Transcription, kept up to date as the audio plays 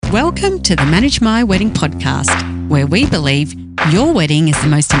Welcome to the Manage My Wedding podcast, where we believe your wedding is the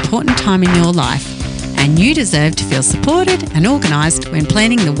most important time in your life and you deserve to feel supported and organised when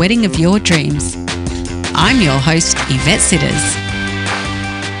planning the wedding of your dreams. I'm your host, Yvette Sitters.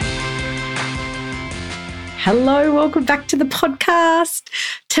 Hello, welcome back to the podcast.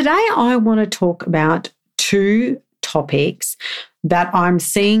 Today I want to talk about two topics that I'm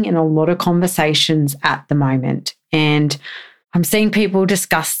seeing in a lot of conversations at the moment, and I'm seeing people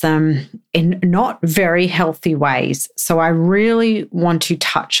discuss them in not very healthy ways. So I really want to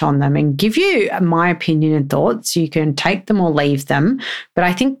touch on them and give you my opinion and thoughts. You can take them or leave them, but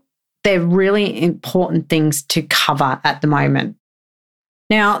I think they're really important things to cover at the moment.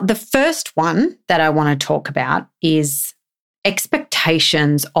 Now, the first one that I want to talk about is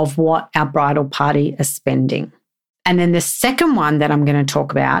expectations of what our bridal party is spending. And then the second one that I'm going to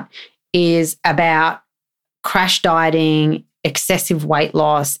talk about is about crash dieting, excessive weight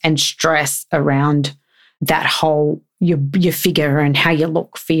loss, and stress around that whole your figure and how you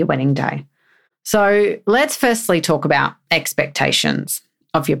look for your wedding day. So let's firstly talk about expectations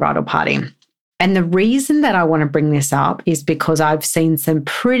of your bridal party. And the reason that I want to bring this up is because I've seen some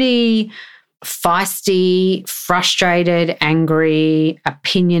pretty feisty, frustrated, angry,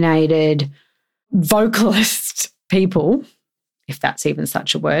 opinionated, vocalist people, if that's even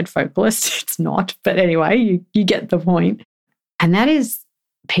such a word, vocalist, it's not. But anyway, you get the point. And that is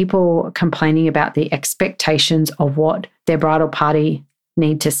people complaining about the expectations of what their bridal party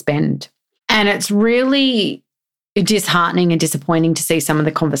need to spend. And it's really disheartening and disappointing to see some of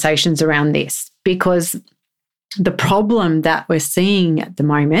the conversations around this, because the problem that we're seeing at the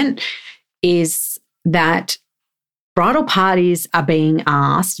moment is that bridal party members are being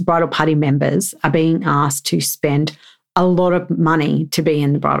asked to spend a lot of money to be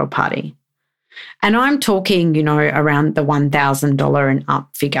in the bridal party. And I'm talking, around the $1,000 and up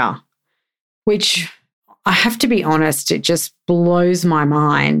figure, which I have to be honest, it just blows my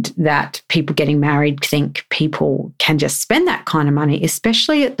mind that people getting married think people can just spend that kind of money,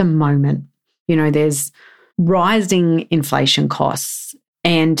 especially at the moment. There's rising inflation costs,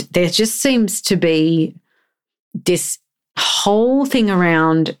 and there just seems to be this whole thing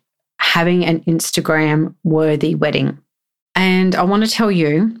around having an Instagram-worthy wedding. And I want to tell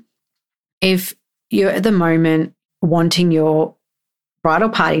you, if you're at the moment wanting your bridal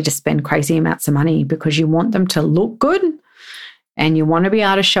party to spend crazy amounts of money because you want them to look good and you want to be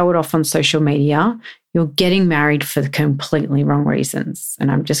able to show it off on social media, you're getting married for the completely wrong reasons.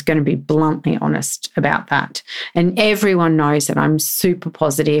 And I'm just going to be bluntly honest about that. And everyone knows that I'm super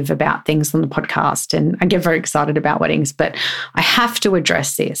positive about things on the podcast and I get very excited about weddings, but I have to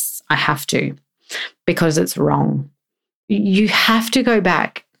address this. I have to, because it's wrong. You have to go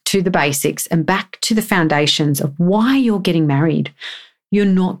back to the basics and back to the foundations of why you're getting married. You're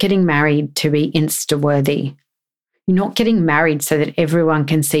not getting married to be Insta-worthy. You're not getting married so that everyone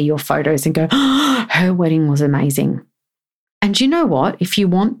can see your photos and go, oh, her wedding was amazing. And you know what? If you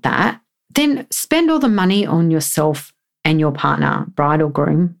want that, then spend all the money on yourself and your partner, bride or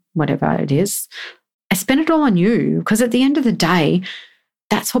groom, whatever it is, and spend it all on you, because at the end of the day,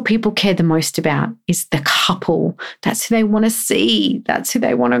 that's what people care the most about, is the couple. That's who they want to see. That's who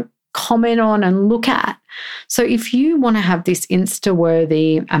they want to comment on and look at. So if you want to have this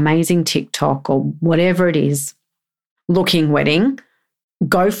Insta-worthy, amazing TikTok or whatever it is, looking wedding,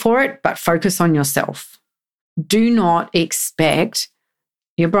 go for it, but focus on yourself. Do not expect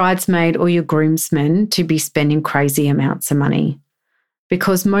your bridesmaid or your groomsmen to be spending crazy amounts of money,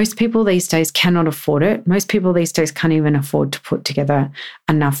 because most people these days cannot afford it. Most people these days can't even afford to put together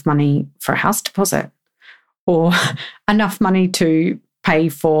enough money for a house deposit or enough money to pay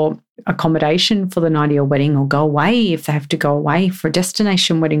for accommodation for the night of your wedding, or go away if they have to go away for a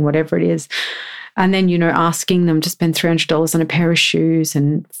destination wedding, whatever it is. And then, asking them to spend $300 on a pair of shoes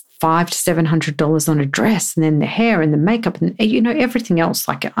and $500 to $700 on a dress, and then the hair and the makeup and, everything else.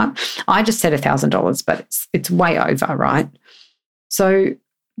 Like I just said $1,000, but it's way over, right? So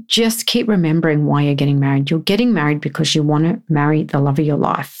just keep remembering why you're getting married. You're getting married because you want to marry the love of your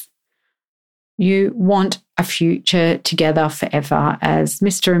life. You want a future together forever as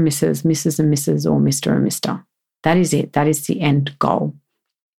Mr. and Mrs., Mrs. and Mrs., or Mr. and Mr. That is it. That is the end goal.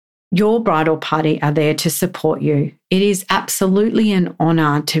 Your bridal party are there to support you. It is absolutely an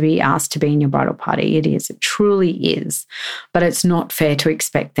honour to be asked to be in your bridal party. It is. It truly is. But it's not fair to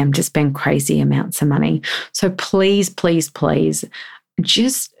expect them to spend crazy amounts of money. So please, please, please,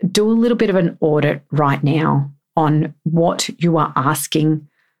 just do a little bit of an audit right now on what you are asking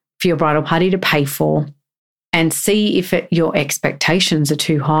for your bridal party to pay for, and see if your expectations are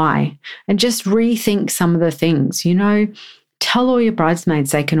too high, and just rethink some of the things. tell all your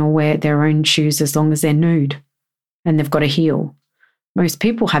bridesmaids they can all wear their own shoes as long as they're nude and they've got a heel. Most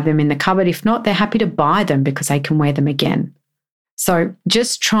people have them in the cupboard. If not, they're happy to buy them because they can wear them again. So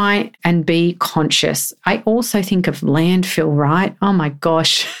just try and be conscious. I also think of landfill, right? Oh my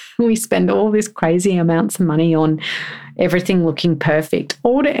gosh, we spend all these crazy amounts of money on everything looking perfect,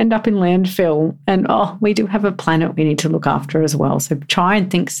 all to end up in landfill. And we do have a planet we need to look after as well. So try and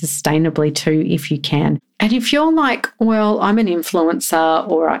think sustainably too if you can. And if you're like, well, I'm an influencer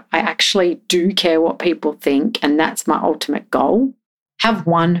or I actually do care what people think and that's my ultimate goal, have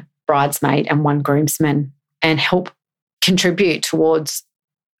one bridesmaid and one groomsman and help contribute towards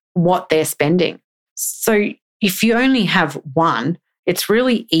what they're spending. So if you only have one, it's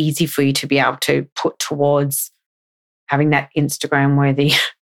really easy for you to be able to put towards having that Instagram-worthy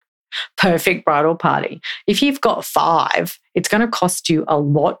perfect bridal party. If you've got 5, it's going to cost you a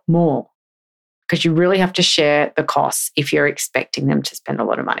lot more because you really have to share the costs if you're expecting them to spend a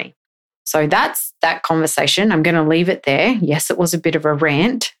lot of money. So that's that conversation. I'm going to leave it there. Yes, it was a bit of a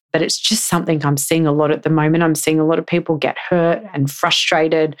rant, but it's just something I'm seeing a lot at the moment. I'm seeing a lot of people get hurt and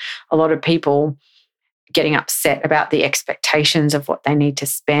frustrated, a lot of people getting upset about the expectations of what they need to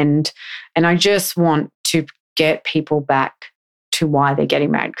spend. And I just want to get people back to why they're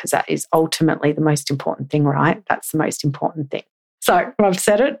getting married because that is ultimately the most important thing, right? That's the most important thing. So I've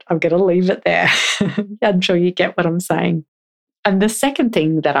said it. I'm going to leave it there. I'm sure you get what I'm saying. And the second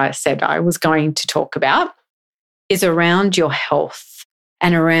thing that I said I was going to talk about is around your health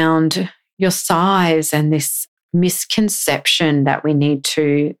and around your size and this misconception that we need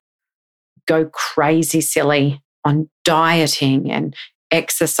to go crazy silly on dieting and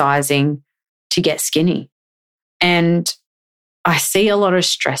exercising to get skinny. And I see a lot of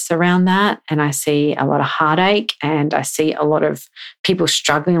stress around that and I see a lot of heartache and I see a lot of people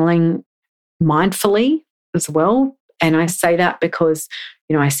struggling mindfully as well. And I say that because,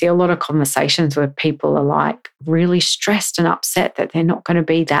 I see a lot of conversations where people are like really stressed and upset that they're not going to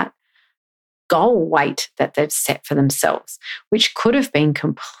be that goal weight that they've set for themselves, which could have been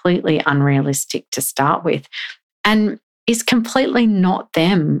completely unrealistic to start with and is completely not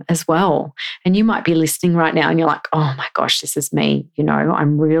them as well. And you might be listening right now and you're like, oh my gosh, this is me.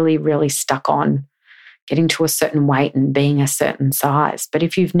 I'm really, really stuck on getting to a certain weight and being a certain size. But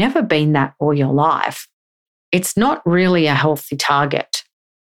if you've never been that all your life, it's not really a healthy target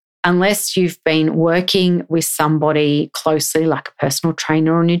unless you've been working with somebody closely, like a personal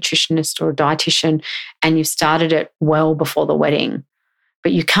trainer or a nutritionist or a dietitian, and you started it well before the wedding.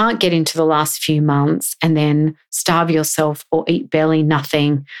 But you can't get into the last few months and then starve yourself or eat barely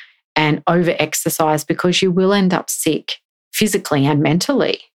nothing and over-exercise because you will end up sick physically and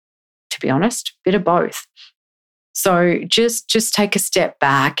mentally, to be honest, a bit of both. So just take a step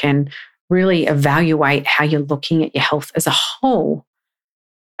back and really evaluate how you're looking at your health as a whole.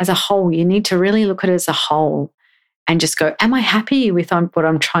 As a whole, you need to really look at it as a whole and just go, am I happy with what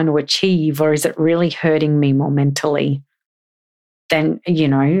I'm trying to achieve, or is it really hurting me more mentally than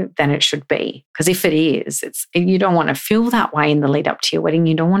it should be? Because if it is, you don't want to feel that way in the lead up to your wedding.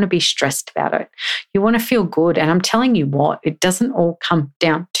 You don't want to be stressed about it. You want to feel good. And I'm telling you what, it doesn't all come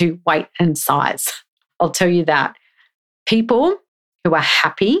down to weight and size. I'll tell you that. People who are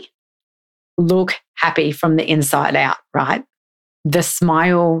happy look happy from the inside out, right? The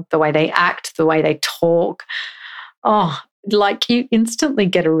smile, the way they act, the way they talk. Like you instantly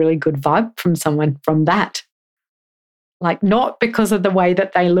get a really good vibe from someone from that. Like not because of the way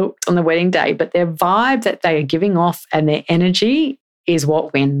that they looked on the wedding day, but their vibe that they are giving off and their energy is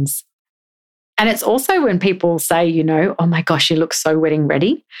what wins. And it's also when people say, oh my gosh, you look so wedding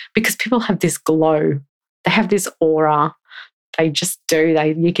ready, because people have this glow. They have this aura. They just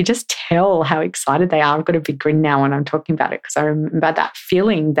do. You can just tell how excited they are. I've got a big grin now when I'm talking about it because I remember that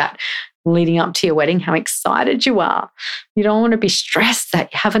feeling that leading up to your wedding, how excited you are. You don't want to be stressed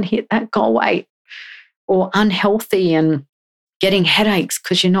that you haven't hit that goal weight or unhealthy and getting headaches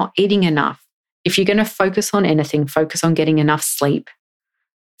because you're not eating enough. If you're going to focus on anything, focus on getting enough sleep,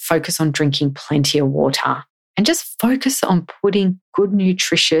 focus on drinking plenty of water, and just focus on putting good,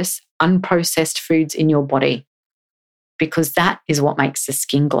 nutritious, unprocessed foods in your body. Because that is what makes the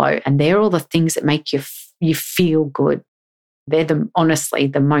skin glow. And they're all the things that make you feel good. They're honestly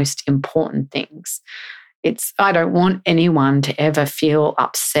the most important things. I don't want anyone to ever feel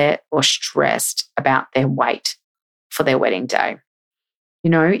upset or stressed about their weight for their wedding day.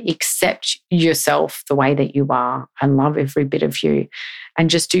 Accept yourself the way that you are. I love every bit of you. And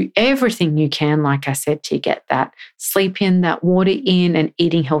just do everything you can, like I said, to get that sleep in, that water in, and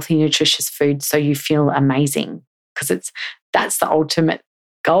eating healthy, nutritious food so you feel amazing. Because that's the ultimate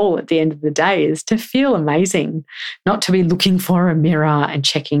goal at the end of the day is to feel amazing, not to be looking for a mirror and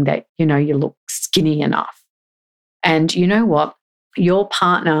checking that, you look skinny enough. And you know what? Your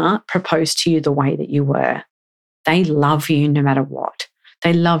partner proposed to you the way that you were. They love you no matter what.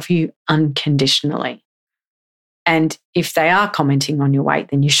 They love you unconditionally. And if they are commenting on your weight,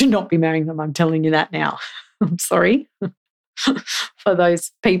 then you should not be marrying them. I'm telling you that now. I'm sorry for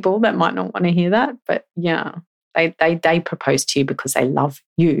those people that might not want to hear that. But yeah, they propose to you because they love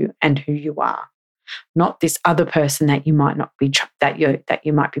you and who you are, not this other person that you might not be, that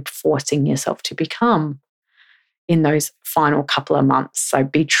you might be forcing yourself to become in those final couple of months. So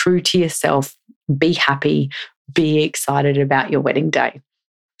be true to yourself, be happy, be excited about your wedding day.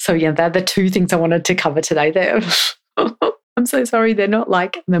 So yeah, they're the two things I wanted to cover today. I'm so sorry, they're not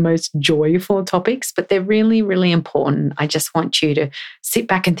like the most joyful topics, but they're really, really important. I just want you to sit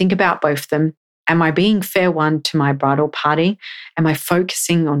back and think about both of them. Am I being fair one to my bridal party? Am I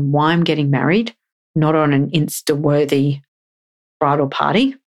focusing on why I'm getting married, not on an Insta-worthy bridal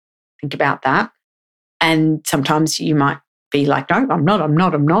party? Think about that. And sometimes you might be like, no, I'm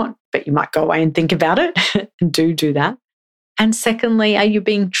not. But you might go away and think about it and do that. And secondly, are you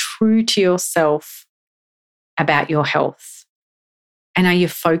being true to yourself about your health? And are you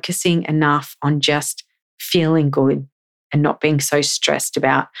focusing enough on just feeling good and not being so stressed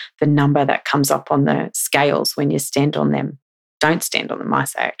about the number that comes up on the scales when you stand on them? Don't stand on them, I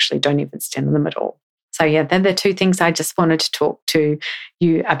say, actually. Don't even stand on them at all. So yeah, they're the two things I just wanted to talk to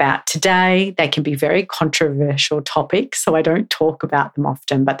you about today. They can be very controversial topics, so I don't talk about them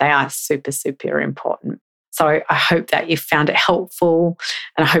often, but they are super, super important. So I hope that you found it helpful,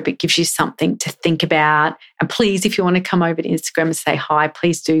 and I hope it gives you something to think about. And please, if you want to come over to Instagram and say hi,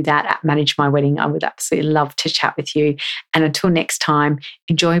 please do that at Manage My Wedding. I would absolutely love to chat with you. And until next time,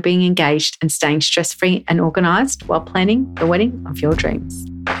 enjoy being engaged and staying stress-free and organised while planning the wedding of your dreams.